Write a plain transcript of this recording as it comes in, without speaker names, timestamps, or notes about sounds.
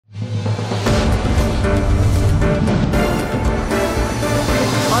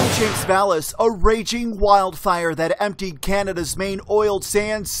Since Valles, a raging wildfire that emptied Canada's main oil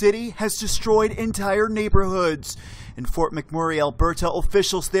sands city has destroyed entire neighborhoods. In Fort McMurray, Alberta,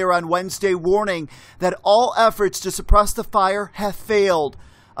 officials there on Wednesday warning that all efforts to suppress the fire have failed.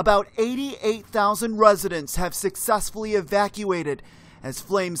 About 88,000 residents have successfully evacuated as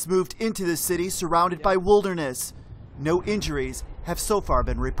flames moved into the city surrounded by wilderness. No injuries have so far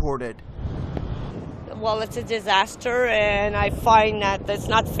been reported. Well, it's a disaster, and I find that that's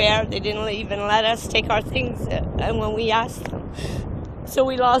not fair. They didn't even let us take our things and when we asked them. So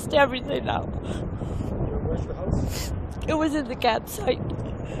we lost everything now. Where's your house? It was in the campsite.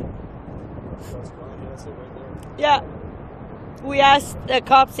 Yeah. We asked the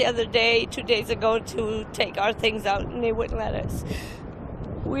cops the other day, 2 days ago, to take our things out, and they wouldn't let us.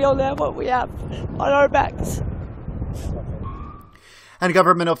 We only have what we have on our backs. And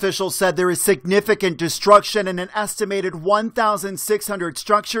government officials said there is significant destruction and an estimated 1,600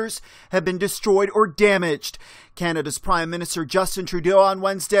 structures have been destroyed or damaged. Canada's Prime Minister Justin Trudeau on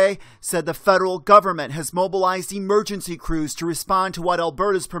Wednesday said the federal government has mobilized emergency crews to respond to what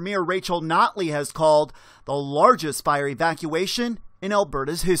Alberta's Premier Rachel Notley has called the largest fire evacuation in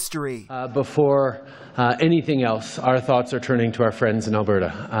Alberta's history. Before anything else, our thoughts are turning to our friends in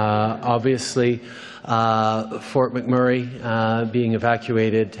Alberta. Obviously, Fort McMurray being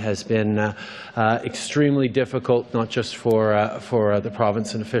evacuated has been extremely difficult, not just for the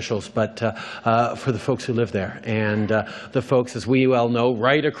province and officials, but for the folks who live there and the folks, as we well know,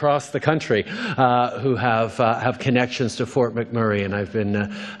 right across the country who have connections to Fort McMurray. And I've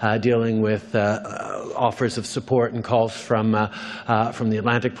been dealing with offers of support and calls from the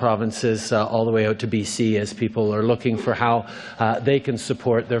Atlantic provinces all the way out to BC as people are looking for how they can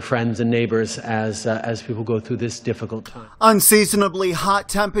support their friends and neighbours as people go through this difficult time. Unseasonably hot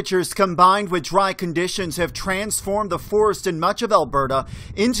temperatures combined with dry conditions have transformed the forest in much of Alberta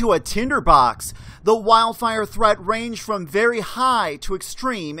into a tinderbox. The wildfire threat ranged from very high to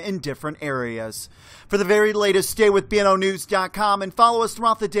extreme in different areas. For the very latest, stay with BNOnews.com and follow us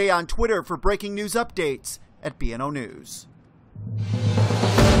throughout the day on Twitter for breaking news updates at BNO News.